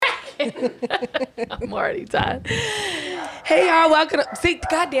I'm already tired. Hey, y'all, welcome to... See,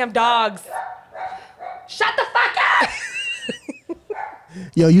 goddamn dogs. Shut the fuck up!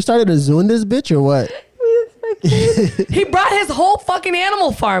 Yo, you started to Zoom this bitch or what? He brought his whole fucking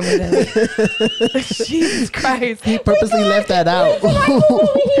animal farm with him. Jesus Christ. He purposely left that out.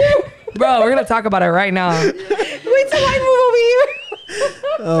 Bro, we're going to talk about it right now. Wait till I move over here.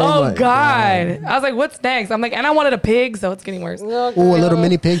 Oh God. I was like, what's next? I'm like, and I wanted a pig, so it's getting worse. Oh, a little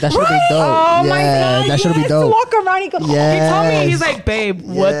mini pig. That should be dope. Oh my God. That should be dope. Walk around. He goes, Yeah. He told me, he's like, babe,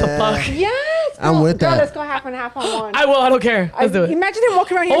 what the fuck? yes. I'm with girl, that. Let's go half and half on one. I will. I don't care. Let's do it. Imagine him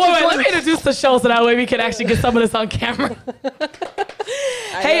walking around here. Oh, wait, just let me introduce the show so that way we can actually get some of this on camera.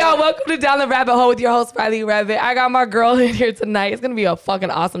 Hey, y'all. Welcome to Down the Rabbit Hole with your host, Riley Rabbit. I got my girl in here tonight. It's going to be a fucking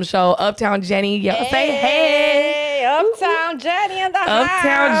awesome show. Uptown Jenny. Yo, say hey. Uptown Jenny in the house.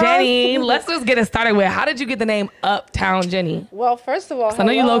 Uptown Jenny. Let's just get it started with, how did you get the name Uptown Jenny? Well, first of all, I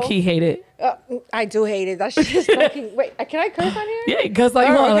know you low-key hate it. I do hate it. That shit is low-key. Wait, can I curse on here? Yeah, because like,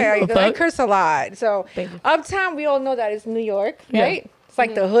 Okay, like, I curse a lot. So Thank you. Uptown, we all know that it's New York, Yeah. right? It's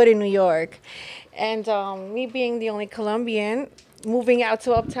like the hood in New York. And me being the only Colombian, moving out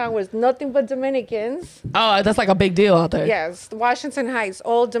to Uptown was nothing but Dominicans. Oh, that's like a big deal out there. Yes, Washington Heights,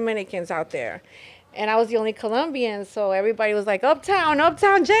 all Dominicans out there. And I was the only Colombian, so everybody was like, Uptown,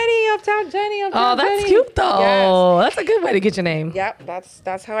 Uptown Jenny, Uptown Jenny, Uptown Oh, that's Jenny. cute though. Yes. That's a good way to get your name. Yep,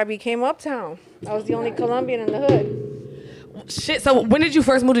 that's how I became Uptown. I was the only Colombian in the hood. Shit. So when did you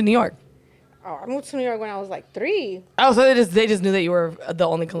first move to New York? Oh, I moved to New York when I was like 3. Oh, so they just knew that you were the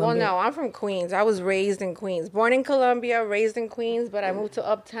only Colombian. Well, no, I'm from Queens. I was raised in Queens. Born in Colombia, raised in Queens, but I moved to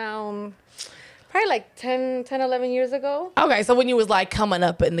Uptown probably like 10, 11 years ago. Okay, so when you was like coming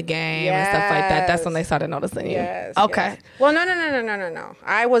up in the game and stuff like that, that's when they started noticing you. Yes. Okay. Yes. Well, no.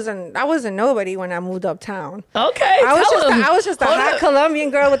 I wasn't nobody when I moved uptown. Okay. I was just a Hold hot up.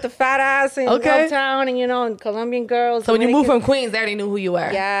 Colombian girl with the fat ass in Okay. uptown, and and Colombian girls. So when you moved Dominican- from Queens, they already knew who you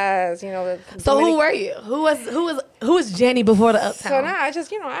were. yes, So who were you? Who was Jenny before the Uptown? So now I just,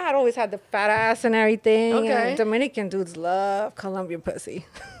 I had always had the fat ass and everything. Okay. And Dominican dudes love Colombian pussy.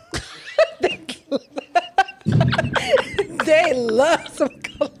 They love some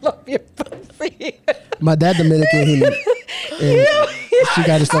Colombian pussy. My dad Dominican. She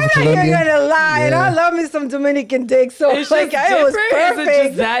got herself a I'm not Colombian. even gonna lie, and I love me some Dominican dick. So It's like, just it was different? perfect. Is it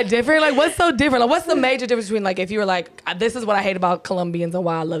just that different? Like, what's so different? Like, what's the major difference between like if you were like, this is what I hate about Colombians and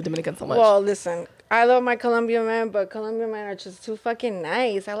why I love Dominicans so much? Well, listen, I love my Colombian men, but Colombian men are just too fucking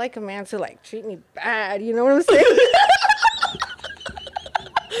nice. I like a man to like treat me bad. You know what I'm saying?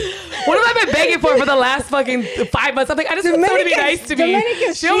 What have I been begging for the last fucking 5 months? I'm like, I just want someone to be nice to me.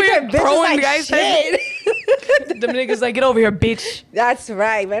 Dominicans She over treat here their bitches throwing like guys. shit. Dominicans like, get over here, bitch. That's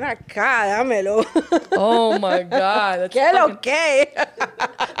right. Ven acá, dámelo. Oh my God. That's Que lo fucking-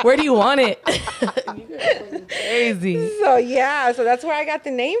 que? Where do you want it? You're crazy. So yeah, so that's where I got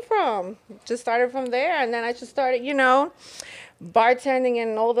the name from. Just started from there, and then I just started, bartending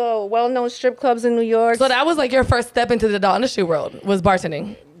in all the well-known strip clubs in New York. So that was like your first step into the adult industry world, was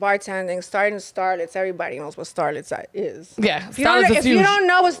bartending. Bartending, starting Starlets. Everybody knows what Starlets is. Yeah, If you don't- Starlets is if you huge. don't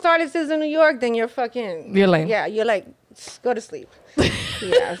know what Starlets is in New York, then you're fucking. You're lame. Yeah, you're like, go to sleep.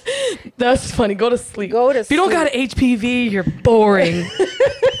 Yeah. That's funny. Go to sleep. Go to If you don't got sleep. HPV, you're boring.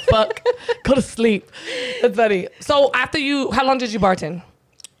 Fuck. Go to sleep. That's funny. So after how long did you bartend?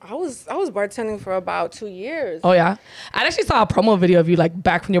 I was bartending for about 2 years. Oh yeah, I actually saw a promo video of you like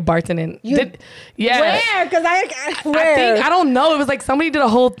back when you're bartending. Yeah. Where? Because where? I don't know. It was like somebody did a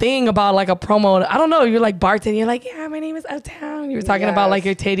whole thing about like a promo. I don't know. You're like bartending. You're like, yeah, my name is Uptown. You were talking about like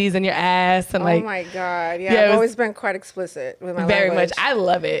your titties and your ass and like. Oh my God. Yeah, Yeah, it I've was always been quite explicit with my very language. much. I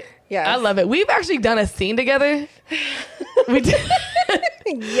love it. Yes. I love it. We've actually done a scene together. We did.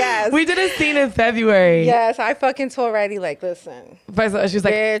 Yes. We did a scene in February. Yes, I fucking told Riley, like, listen. First of all, she was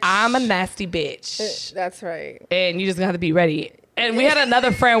like, Bitch. I'm a nasty bitch. That's right. And you just gonna have to be ready. And we had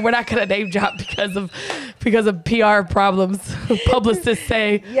another friend, we're not gonna name drop because of PR problems. Publicists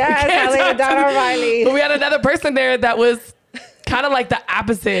say. Yes, we can't I laid talk it down to- on Riley. But we had another person there that was kind of like the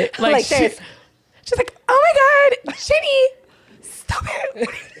opposite. Like this. She's like, oh my God, Jenny, stop it. What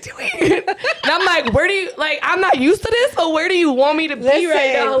are you doing? And I'm like, I'm not used to this, so where do you want me to be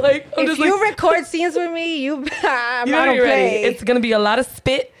right now? Like, I'm if just you like, record scenes with me, I you don't better be ready. play. It's gonna be a lot of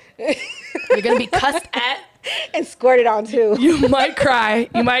spit. You're gonna be cussed at. And squirted on too. You might cry.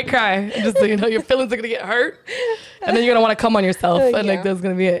 I'm just so you know, your feelings are gonna get hurt, and then you're gonna want to come on yourself, and like Yeah. that's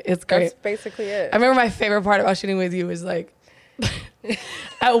gonna be it. It's great. That's basically it. I remember my favorite part about shooting with you was like,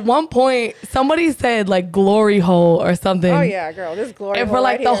 at one point somebody said like glory hole or something. Oh yeah, girl, this glory And hole for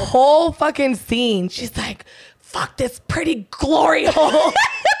like right the here. whole fucking scene, she's like, fuck this pretty glory hole.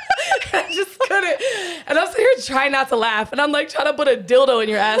 like trying not to laugh, and I'm like trying to put a dildo in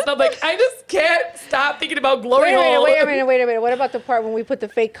your ass, and I'm like, I just can't stop thinking about glory hole. Wait a minute. What about the part when we put the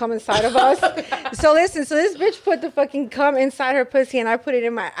fake cum inside of us? So listen, so this bitch put the fucking cum inside her pussy, and I put it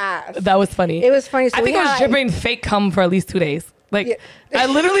in my ass. That was funny. It was funny. So I think I was dripping fake cum for at least 2 days. Like, yeah. I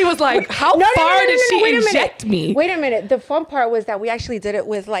literally was like, how far did she inject me? Wait a minute. The fun part was that we actually did it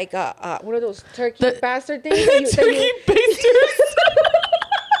with like one of those turkey bastard things. Turkey basters.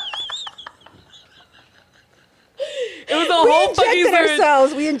 It was a whole fucking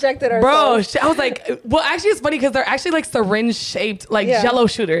ourselves. We injected ourselves. Bro, I was like, well, actually, it's funny because they're actually like syringe shaped, like Jello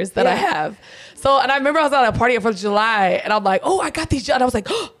shooters that I have. So, and I remember I was at a party at 4th of July, and I'm like, oh, I got these. And I was like,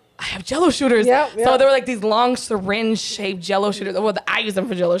 oh, I have Jello shooters. Yep. So there were like these long syringe shaped Jello shooters. Well, I use them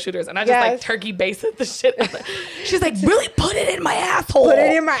for Jello shooters, and I just like turkey basted the shit. She's like, really put it in my asshole. Put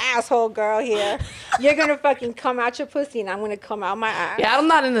it in my asshole, girl. Here, you're gonna fucking come out your pussy, and I'm gonna come out my ass. Yeah, I'm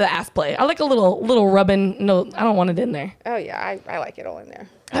not into the ass play. I like a little rubbing. No, I don't want it in there. Oh yeah, I like it all in there.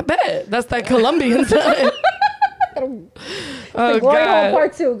 I bet that's that Colombian side. Oh, Glory Hole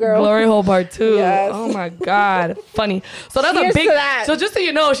Part 2, girl. Glory Hole Part 2. Yes. Oh my God. Funny. So that's Cheers a big. to that. So just so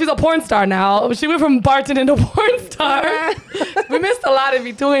you know, she's a porn star now. She went from bartending to porn star. We missed a lot in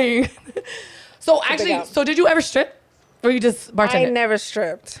between. So actually, so did you ever strip? Or you just bartended? I never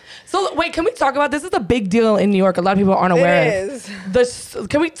stripped. So wait, can we talk about this? This is a big deal in New York. A lot of people aren't aware It is.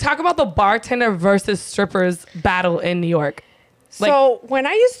 Can we talk about the bartender versus strippers battle in New York? So when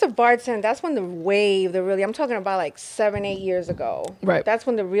I used to bartend, that's when I'm talking about like 7-8 years ago. Right. That's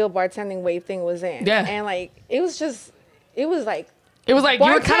when the real bartending wave thing was in. Yeah. And like, it was like you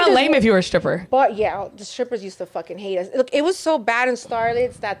were kind of lame if you were a stripper. But yeah, the strippers used to fucking hate us. Look, it was so bad in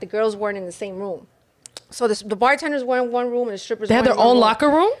Starlets that the girls weren't in the same room. So the bartenders were in one room and the strippers They had their own locker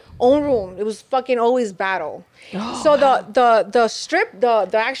room? Own room. It was fucking always battle. Oh, so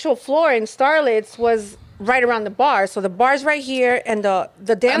the actual floor in Starlets was right around the bar. So the bar's right here and the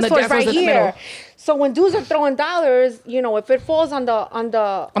dance floor's right here. So when dudes are throwing dollars, you know, if it falls on the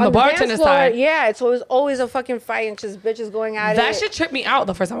bartender side, yeah, so it was always a fucking fight and just bitches going at it. That shit tripped me out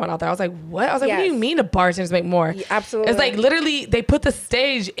the first time I went out there. I was like, what? I was like, what do you mean the bartenders make more? Yeah, absolutely. It's like literally they put the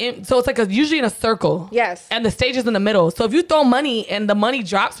stage in, so it's like usually in a circle. Yes. And the stage is in the middle. So if you throw money and the money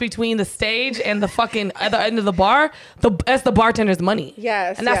drops between the stage and the fucking other end of the bar, that's the bartender's money.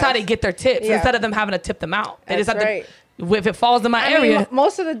 Yes. And that's how they get their tips instead of them having to tip them out. They that's just have right. If it falls in my area, mean,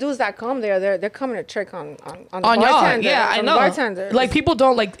 most of the dudes that come there, they're coming to trick on the y'all. bartender. Yeah, I know. Bartenders. Like people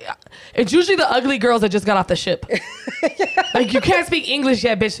don't like. It's usually the ugly girls that just got off the ship. Like you can't speak English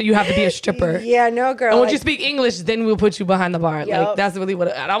yet, bitch. So you have to be a stripper. Yeah, no girl. And once you speak English, then we'll put you behind the bar. Yep. Like that's really what.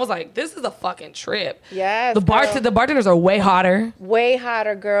 And I was like, this is a fucking trip. Yes. The bartenders are way hotter. Way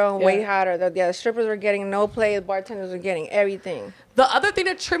hotter, girl. Yeah. Way hotter. The strippers were getting no play. The bartenders were getting everything. The other thing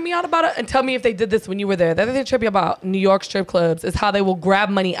that tripped me out about it, and tell me if they did this when you were there. The other thing that tripped me about New York strip clubs is how they will grab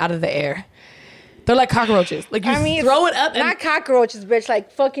money out of the air. They're like cockroaches. Like you throw it up. Not cockroaches, bitch. Like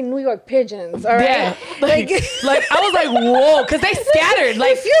fucking New York pigeons. All right. Yeah. Like I was like, whoa, because they scattered.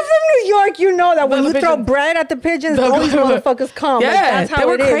 Like if you're from New York, you know that when you throw bread at the pigeons, all these motherfuckers come. Yeah, like, that's how they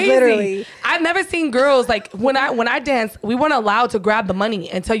were it is, crazy. Literally. I've never seen girls like when I danced, we weren't allowed to grab the money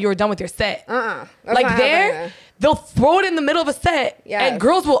until you were done with your set. Like there. They'll throw it in the middle of a set, and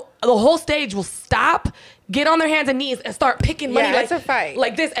girls the whole stage will stop, get on their hands and knees, and start picking money. It's a fight.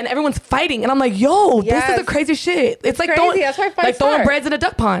 Like this, and everyone's fighting. And I'm like, yo, this is the crazy shit. It's like crazy. That's why fights throwing breads in a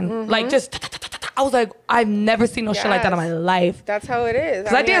duck pond. Like just, I was like, I've never seen no shit like that in my life. That's how it is.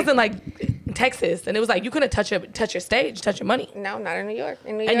 Because I danced in like Texas, and it was like you couldn't touch your stage, touch your money. No, not in New York.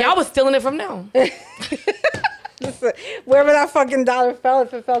 And y'all was stealing it from now. Listen, wherever that fucking dollar fell,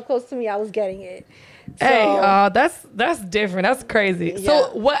 if it fell close to me, I was getting it. So, hey, that's different. That's crazy. Yeah.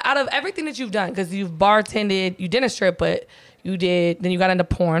 So what out of everything that you've done, because you've bartended, you didn't strip, but then you got into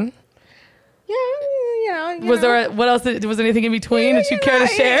porn. Yeah, what else? Was there anything in between that you care to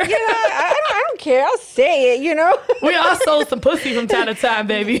share? I don't care. I'll say it. We all sold some pussy from time to time,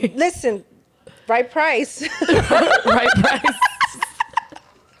 baby. Listen, right price. Right price.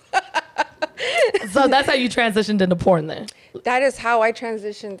 So that's how you transitioned into porn then? That is how I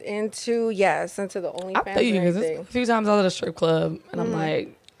transitioned into the OnlyFans thing. A few times I was at a strip club and I'm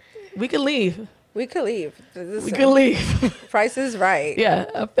like, we could leave. We could leave. Listen, we could leave. Price is right. Yeah,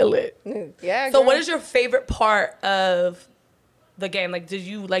 I feel it. Yeah. So what is your favorite part of the game? Like, did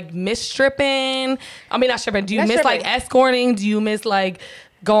you like miss stripping? I mean, not stripping. Do you miss like escorting? Do you miss like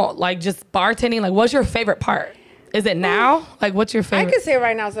just bartending? Like, what's your favorite part? Is it now? Like, what's your favorite? I could say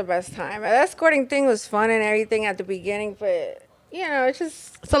right now is the best time. The escorting thing was fun and everything at the beginning, but you know,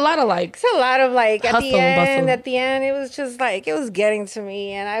 it's a lot of like. it's a lot of like Hustle and bustle. at the end, it was just like, it was getting to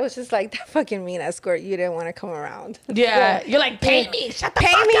me. And I was just like, that fucking mean escort, you didn't want to come around. Yeah, you're like, pay me, shut the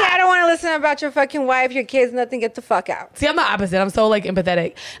Pay fuck me, up. I don't want to listen about your fucking wife, your kids, nothing, get the fuck out. See, I'm the opposite. I'm so like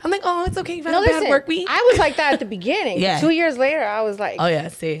empathetic. I'm like, oh, it's okay. You've had No, a bad listen, work week. I was like that at the beginning. Yeah. 2 years later, I was like, Oh yeah,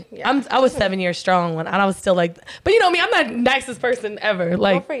 see, Yeah. I was 7 years strong when, and I was still like, but you know me, I'm the nicest person ever. good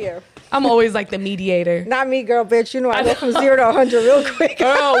Like, for you. I'm always like the mediator. Not me, girl, bitch. You know, I go from 0 to 100 real quick.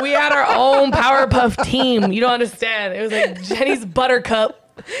 Girl, we had our own Powerpuff team. You don't understand. It was like Jenny's Buttercup.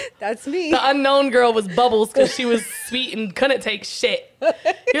 That's me. The unknown girl was Bubbles because she was sweet and couldn't take shit.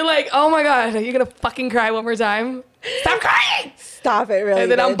 You're like, oh my god, are you gonna fucking cry one more time? Stop crying! Stop it, really.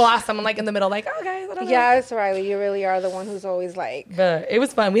 And then I'm bitch. Blossom. I'm like in the middle, like, oh guys, whatever. Yes, Riley, you really are the one who's always like. But it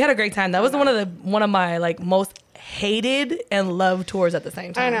was fun. We had a great time. That was one of my like most hated and loved tours at the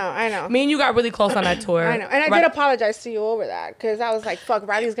same time. I know. Me and you got really close on that tour. I know. And I did apologize to you over that because I was like, fuck,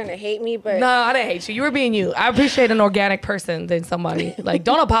 Riley's going to hate me. But No, I didn't hate you. You were being you. I appreciate an organic person than somebody. Like,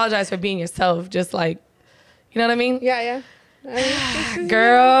 don't apologize for being yourself. Just like, you know what I mean? yeah.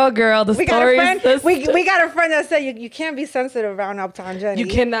 Girl, the We got a stories. friend. We got a friend that said you can't be sensitive around Uptown Jenny. You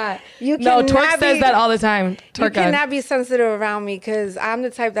cannot. You No, cannot Torque says be- that all the time. You Torque. cannot be sensitive around me because I'm the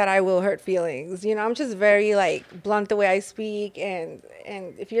type that I will hurt feelings. You know, I'm just very like blunt the way I speak, and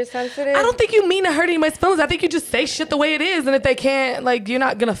if you're sensitive, I don't think you mean to hurt anybody's feelings. I think you just say shit the way it is, and if they can't, like, you're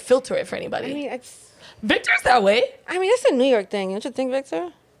not gonna filter it for anybody. I mean, Victor's that way. it's a New York thing, don't you think,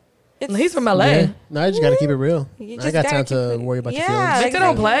 Victor? He's from LA. Yeah. No, I just gotta keep it real. You I just ain't got gotta time keep to it- worry about your Yeah, feelings. Victor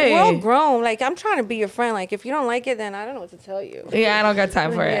don't play. We're all grown. Like, I'm trying to be your friend. Like, if you don't like it, then I don't know what to tell you. Yeah, I don't got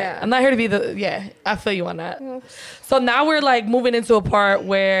time for it. Yeah. I'm not here to be I feel you on that. So now we're like moving into a part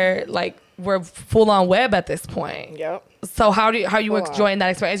where like we're full on web at this point. Yep. So how you Full on. enjoying that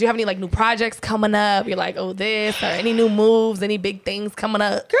experience? Do you have any like new projects coming up? You're like, oh, this or any new moves, any big things coming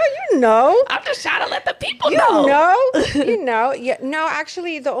up? Girl, you know. I'm just trying to let the people You know. know. Yeah. No,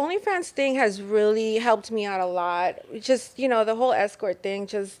 actually, the OnlyFans thing has really helped me out a lot. Just, the whole escort thing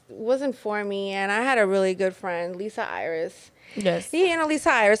just wasn't for me. And I had a really good friend, Lisa Iris. Yes. Yeah, Lisa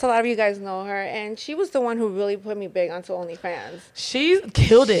Iris. A lot of you guys know her. And she was the one who really put me big onto OnlyFans. She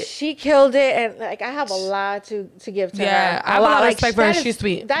killed it. She killed it. And, like, I have a lot to give to her. Yeah, I have a lot of respect for her. that is- She's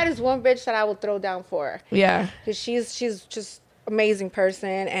sweet. That is one bitch that I will throw down for. Yeah. Because she's just amazing person.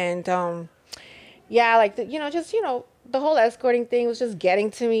 And, yeah, like, the whole escorting thing was just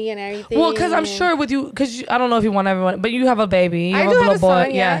getting to me and everything. Well, because I'm and- sure with you, because I don't know if you want everyone, but you have a baby. You I have do a have little a boy.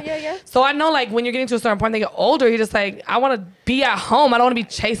 son, yeah. So I know, like, when you're getting to a certain point, they get older, you're just like, I want to be at home. I don't want to be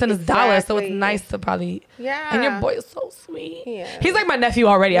chasing this dollar. So it's Exactly. nice to probably. Yeah. And your boy is so sweet. Yeah. He's like my nephew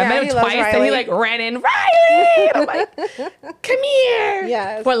already. I Yeah, met he him loves twice and he Riley. like ran in, Riley. And I'm like, come here.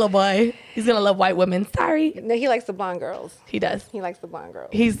 Yes. Poor little boy. He's going to love white women. Sorry. No, he likes the blonde girls. He does. He likes the blonde girls.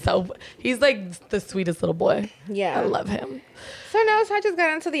 He's like the sweetest little boy. Yeah. I love him. So I just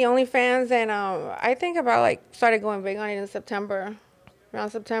got into the OnlyFans, and I think about like started going big on it in September, around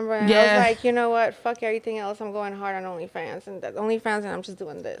September, and I Yeah. was like, you know what, fuck everything else, I'm going hard on OnlyFans, and I'm just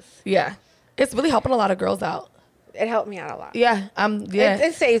doing this. Yeah. It's really helping a lot of girls out. It helped me out a lot. Yeah.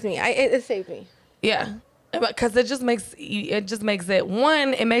 It saves me. It saved me. Yeah. Because it just makes it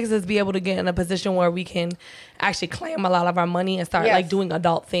one, it makes us be able to get in a position where we can actually claim a lot of our money and start Yes. like doing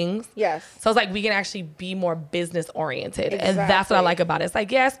adult things. Yes. So it's like we can actually be more business oriented. And that's what I Exactly. like about it. It's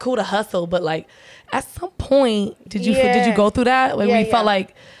like, yeah, it's cool to hustle, but like at some point, did you Yeah. go through that? Like Yeah, we felt yeah.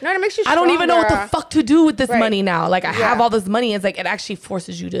 like No, it makes you I don't even know what the stronger. fuck to do with this Right. money now. Like I have Yeah. all this money. It's like it actually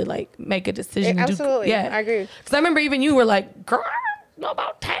forces you to like make a decision. to do- Absolutely. yeah. I agree. Because I remember even you were like, girl, I don't know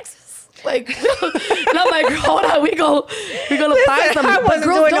about taxes. Like, and I'm like, hold on, we gonna find some. I but wasn't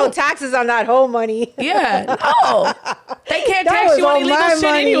girls doing no don't. taxes on that whole money. Yeah, no, they can't That tax was you on all illegal my shit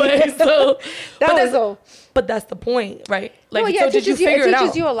money. anyway. So, That but that's the point, right? Like, No, yeah, so it did you teaches figure it it out?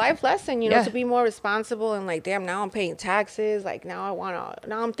 teaches you a life lesson, Yeah. to be more responsible and like, damn, now I'm paying taxes. Like now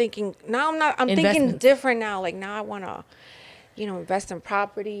I'm thinking thinking Investments. different now. Like now I wanna, invest in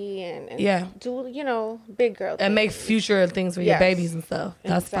property and Yeah. do, big girl And things. make future things for your Yes. babies and stuff.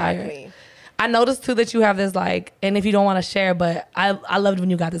 That's fire. Exactly. I noticed too that you have this like, and if you don't want to share, but I loved when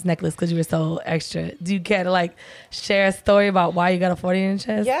you got this necklace because you were so extra. Do you care to like share a story about why you got a 40-inch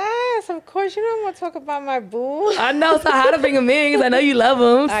chest? Yes, of course. You know I'm gonna talk about my boo. I know. So how to bring them in? Because I know you love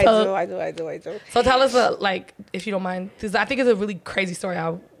them. I So, do. I do. So tell us, like, if you don't mind, because I think it's a really crazy story.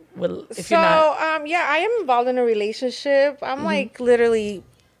 I would, if So you're not. yeah, I am involved in a relationship. I'm Mm-hmm. like literally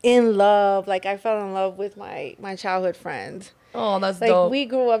in love. Like I fell in love with my childhood friend. Oh, that's Like, dope. we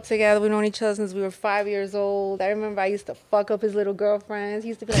grew up together. We've known each other since we were 5 years old. I remember I used to fuck up his little girlfriends. He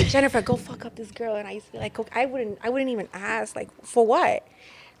used to be like, Jennifer, go fuck up this girl. And I used to be like, I wouldn't even ask, like, for what?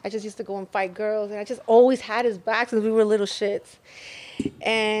 I just used to go and fight girls. And I just always had his back since we were little shits.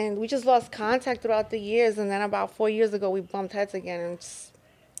 And we just lost contact throughout the years. And then about 4 years ago, we bumped heads again. And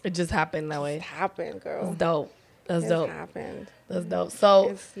It just happened that way. it happened, girl. That's dope. That's It dope. happened. That's dope.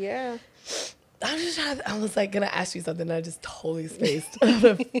 So Yeah. I was like gonna ask you something that I just totally spaced.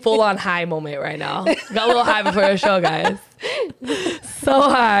 Full on high moment right now. Got a little high before the show, guys. So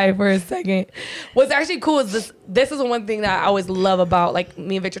high for a second. What's actually cool is this is one thing that I always love about, like,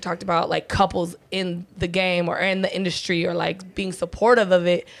 me and Victor talked about, like, couples in the game or in the industry or like being supportive of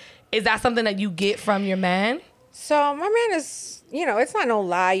it. Is that something that you get from your man? So my man is, it's not no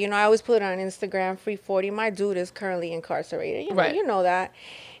lie. I always put it on Instagram, Free 40. My dude is currently incarcerated. Right. You know that.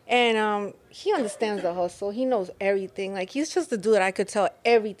 And he understands the hustle. He knows everything. Like, he's just the dude that I could tell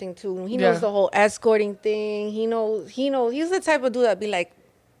everything to. He knows the whole escorting thing. He knows. He's the type of dude that'd be like,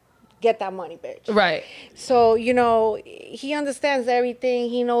 get that money, bitch. Right. So, he understands everything.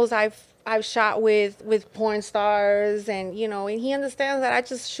 He knows I've shot with porn stars, and and he understands that I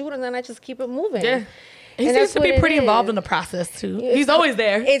just shoot and then I just keep it moving. Yeah. He And seems that's to be what it pretty involved is. in the process too. He's always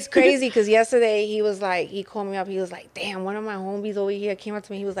there. It's crazy because yesterday he called me up. He was like, damn, one of my homies over here came up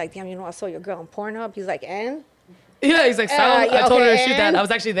to me. He was like, damn, I saw your girl on Pornhub. He's like, and? Yeah, he's like, I told her to shoot that. I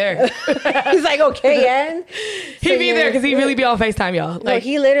was actually there. He's like, okay, and? He'd be there because he'd really be on FaceTime, y'all. No, Like,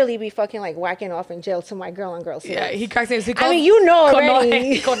 he literally be fucking like whacking off in jail to my girl on girl sex. yeah, he cracks me. He I calls, mean, you know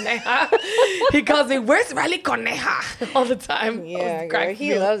already. Coneja. He calls me, where's Riley Coneja? All the time. Yeah, girl, Cracks he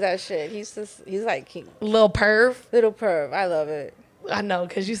me up. loves that shit. He's like, Little perv. little perv. I love it. I know,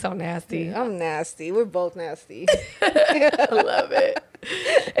 because you so nasty. I'm nasty. We're both nasty. I love it.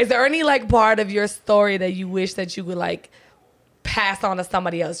 Is there any, like, part of your story that you wish that you would, like, pass on to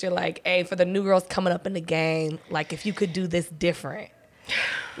somebody else? You're like, hey, for the new girls coming up in the game, like, if you could do this different,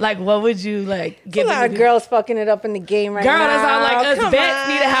 like, what would you, like, give A lot of girls fucking it up in the game right Girl, now. that's all like us Come vets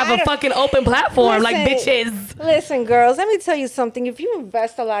need to have a on. fucking open platform, like Listen, bitches. Listen, girls, let me tell you something. If you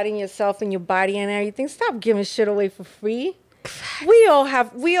invest a lot in yourself and your body and everything, stop giving shit away for free. We all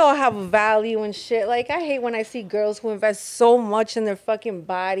have a value and shit. Like, I hate when I see girls who invest so much in their fucking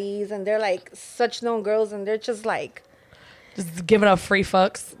bodies and they're like such known girls and they're just like Just giving up free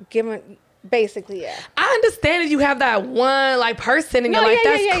fucks. giving, basically, yeah. I understand if you have that one, like, person in your life,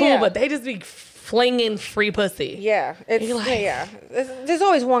 that's cool, yeah. but they just be flinging free pussy. Yeah, it's You're like- yeah. There's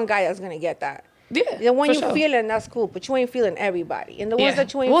always one guy that's gonna get that. Yeah, The one for you sure. feeling, that's cool, but you ain't feeling everybody. And the ones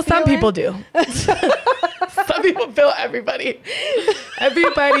that you ain't well, feeling, some people do. Some people feel everybody.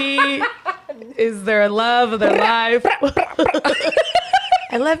 Everybody is their love of their life.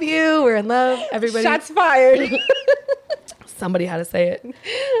 I love you. We're in love. Everybody. Shots fired. Somebody had to say it.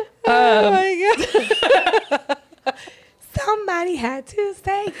 Oh my god. Somebody had to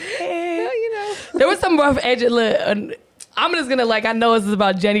say it. Well, There was some rough edge. I'm just gonna, like, I know this is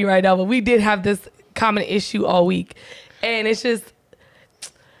about Jenny right now, but we did have this common issue all week, and it's just,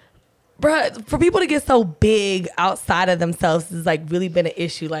 bruh, for people to get so big outside of themselves has, like, really been an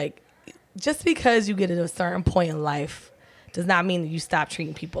issue. Like, just because you get to a certain point in life does not mean that you stop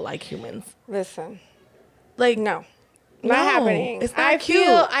treating people like humans. Listen, Like, no. No, Not happening. it's not cute.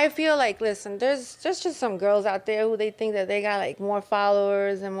 I feel like, listen, there's just some girls out there who they think that they got like more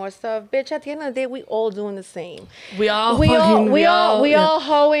followers and more stuff. Bitch, at the end of the day, we all doing the same. we all We all yeah.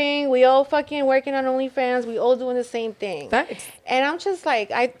 hoeing. We all fucking working on OnlyFans. We all doing the same thing. Facts. And I'm just like,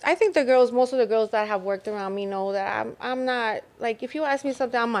 I think most of the girls that have worked around me know that I'm not, like, if you ask me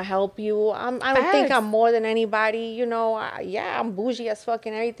something, I'm gonna help you. I don't think Facts. I'm more than anybody. Yeah, I'm bougie as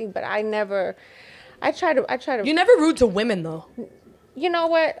fucking everything, but I try to. You never rude to women, though. You know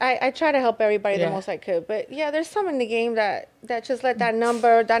what? I try to help everybody Yeah. the most I could, but yeah, there's some in the game that just let that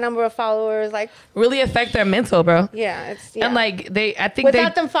number of followers, like, Really affect their mental, bro. yeah. And, like, I think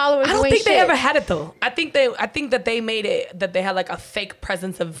without them followers, I don't you ain't think they shit. ever had it, though. I think that they made it, that they had, like, a fake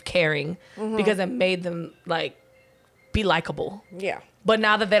presence of caring because it made them, like, be likable. Yeah, But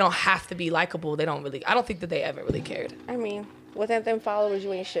now that they don't have to be likable, I don't think that they ever really cared. I mean, without them followers,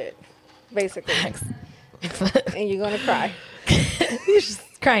 you ain't shit, basically, Thanks. and you're gonna cry. You're just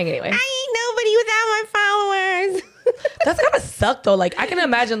crying anyway. I ain't nobody without my followers. That's gotta suck, though. Like, I can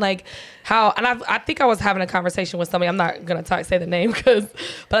imagine, like, how, and I think I was having a conversation with somebody. I'm not gonna say the name but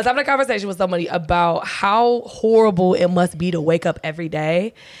I was having a conversation with somebody about how horrible it must be to wake up every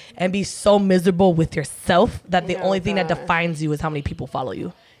day and be so miserable with yourself that the Oh, only thing that God. defines you is how many people follow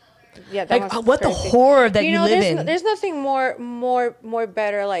you. Yeah, that Like, must what the crazy. horror that you live there's in. There's nothing more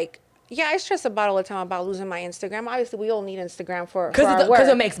better, like, Yeah, I stress about all the time about losing my Instagram. Obviously, we all need Instagram for our work. Because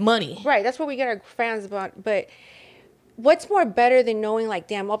it makes money. Right, that's where we get our fans about. But what's more better than knowing, like,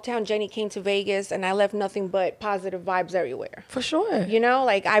 damn, Uptown Jenny came to Vegas and I left nothing but positive vibes everywhere. For sure. You know,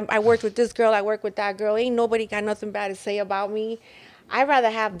 like, I worked with this girl, I worked with that girl. Ain't nobody got nothing bad to say about me. I'd rather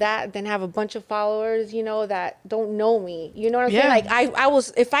have that than have a bunch of followers, you know, that don't know me. You know what I'm saying? Like,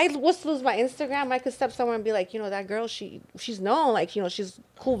 if I was to lose my Instagram, I could step somewhere and be like, you know, that girl, she's known, like, you know, she's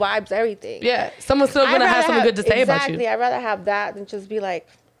cool vibes, everything. Yeah, someone's still gonna have something good to say about you. Exactly. I'd rather have that than just be like,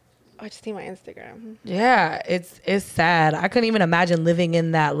 I just need my Instagram. Yeah, it's sad. I couldn't even imagine living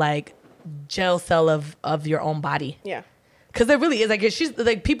in that like jail cell of your own body. Yeah. Cause there really is like she's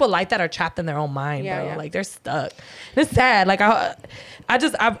like people like that are trapped in their own mind, bro. Yeah. Like they're stuck. And it's sad. Like I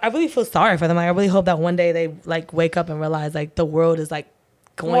really feel sorry for them. Like I really hope that one day they like wake up and realize like the world is like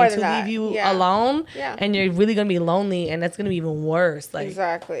going to leave you alone, and you're really gonna be lonely, and that's gonna be even worse. Like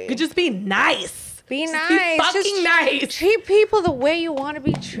exactly. You could just be nice. Be nice. Be fucking nice. Treat people the way you want to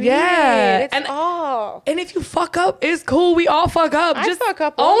be treated. Yeah. It's all. And if you fuck up, it's cool. We all fuck up. I just fuck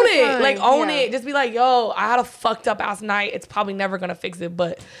up own all the it. time. Like own it. Just be like, yo, I had a fucked up ass night. It's probably never gonna fix it,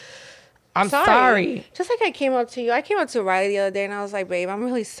 but I'm sorry. Just like I came up to you. I came up to Riley the other day and I was like, babe, I'm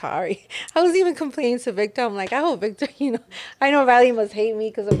really sorry. I was even complaining to Victor. I'm like, I hope Victor, you know, I know Riley must hate me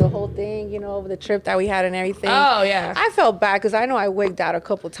because of the whole thing, you know, over the trip that we had and everything. Oh, yeah. I felt bad because I know I wigged out a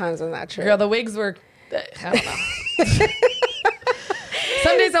couple times on that trip. Girl, the wigs were, I don't know.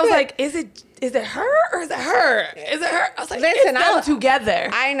 Some days I was like, is it her or is it her? Is it her? I was like, listen, it's them together.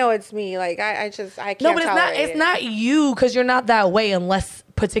 I know it's me. Like I can't. No, but it's not you because you're not that way unless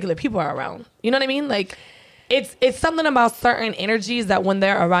particular people are around. You know what I mean? Like it's something about certain energies that when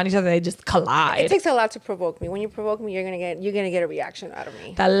they're around each other, they just collide. It takes a lot to provoke me. When you provoke me, you're gonna get a reaction out of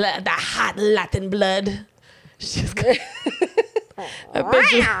me. The hot Latin blood. She's good.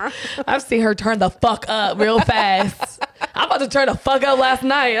 I've seen her turn the fuck up real fast. I'm about to turn the fuck up last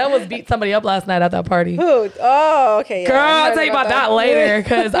night. I was beat somebody up last night at that party. Who? Oh, okay. Yeah. Girl, I'll tell you about that later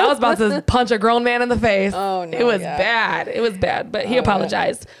because I was about to punch a grown man in the face. Oh, no. It was bad. It was bad, but he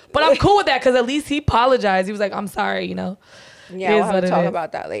apologized. But I'm cool with that because at least he apologized. He was like, I'm sorry, you know. Yeah, we'll have to talk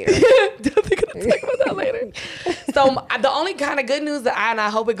about that later. Definitely gonna talk about that later. So the only kind of good news that I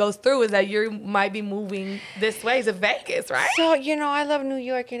hope it goes through is that you might be moving this way to Vegas, right? So, you know, I love New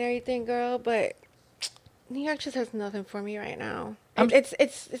York and everything, girl, but New York just has nothing for me right now.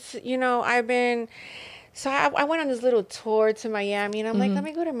 It's you know, I went on this little tour to Miami, and I'm like, let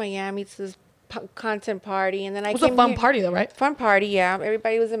me go to Miami to this content party, and then it was a fun party though, right? Fun party, yeah.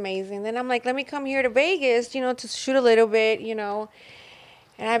 Everybody was amazing. Then I'm like, let me come here to Vegas, you know, to shoot a little bit, you know.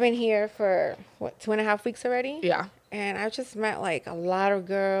 And I've been here for 2.5 weeks already. Yeah. And I've just met like a lot of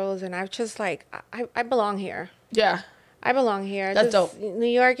girls, and I've just like I belong here. Yeah. I belong here. That's dope. New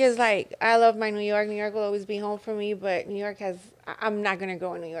York is like, I love my New York. New York will always be home for me, but New York I'm not gonna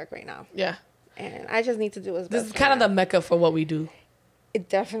go in New York right now. Yeah. And I just need to do what's best. This is kind of the mecca for what we do. It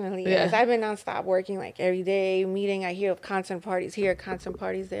definitely is. I've been nonstop working like every day, meeting. I hear of content parties here, content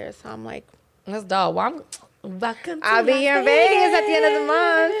parties there. So I'm like, that's dope. Well, I'll be here in Vegas at the end of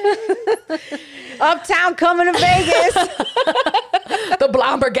the month. Uptown coming to Vegas. The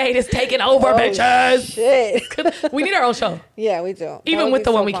Blonde Brigade is taking over, bitches. Shit. We need our own show. Yeah, we do. Even with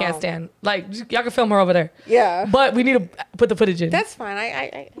the one we can't stand. Like, y'all can film her over there. Yeah. But we need to put the footage in. That's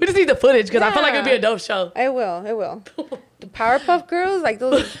fine. We just need the footage because I feel like it'd be a dope show. It will. The Powerpuff Girls, like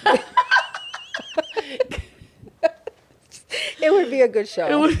those. It would be a good show.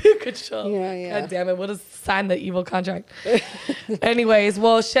 It would be a good show. Yeah. God damn it. We'll just sign the evil contract. Anyways,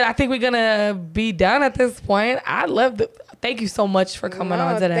 well, shit, I think we're going to be done at this point. Thank you so much for coming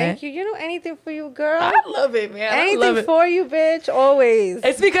on today. Thank you. You know, anything for you, girl. I love it, man. Anything for you, bitch. Always.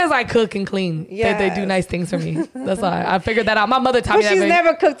 It's because I cook and clean. Yeah. They do nice things for me. That's why I figured that out. My mother taught me that. She's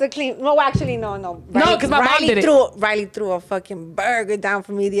never cooked or clean. No, actually, no. No, because my mom did it. Riley threw a fucking burger down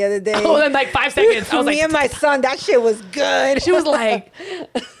for me the other day. Oh, in like 5 seconds. I was like, me and my son, that shit was good. She was like,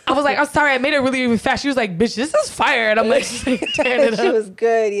 I was like, I'm sorry, I made it really, really fast. She was like, bitch, this is fire. And I'm like, tearing it up. She was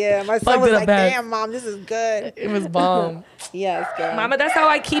good, yeah. My son was like, damn, mom, this is good. It was bomb. Yes, girl. Mama, that's how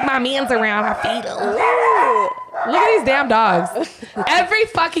I keep my mans around. I feed them. Look at these damn dogs. Every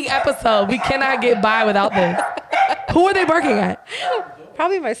fucking episode, we cannot get by without this. Who are they barking at?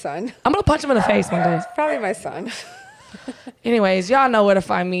 Probably my son. I'm going to punch him in the face one day. Probably my son. Anyways, y'all know where to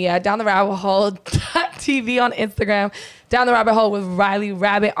find me at Down the Rabbit Hole TV on Instagram, Down the Rabbit Hole with Riley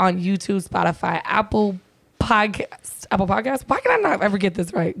Rabbit on YouTube, Spotify, Apple Podcasts. Why can I not ever get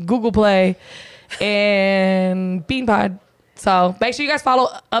this right? Google Play and Beanpod. So make sure you guys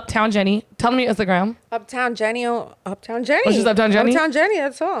follow Uptown Jenny. Tell them your Instagram. Uptown Jenny. Uptown Jenny. Which is Uptown Jenny? Uptown Jenny,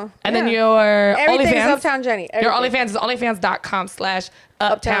 that's all. And then your Everything's OnlyFans. Uptown Jenny. Your Everything. OnlyFans is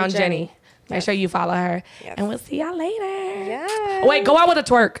onlyfans.com/Uptown Jenny. Make sure you follow her. Yes. And we'll see y'all later. Yes. Wait, go out with a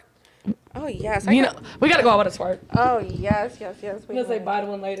twerk. Oh, yes. We gotta go out with a twerk. Oh, yes. I'm gonna say bye to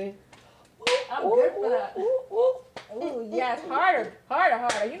one lady. I'm good for that. Oh, yes. Harder.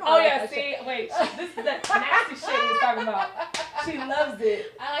 You know Oh, yeah, see, wait. This is that nasty shit you're talking about. She loves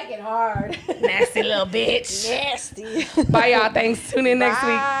it. I like it hard. Nasty little bitch. Nasty. Bye, y'all. Thanks. Tune in next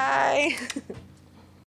week. Bye.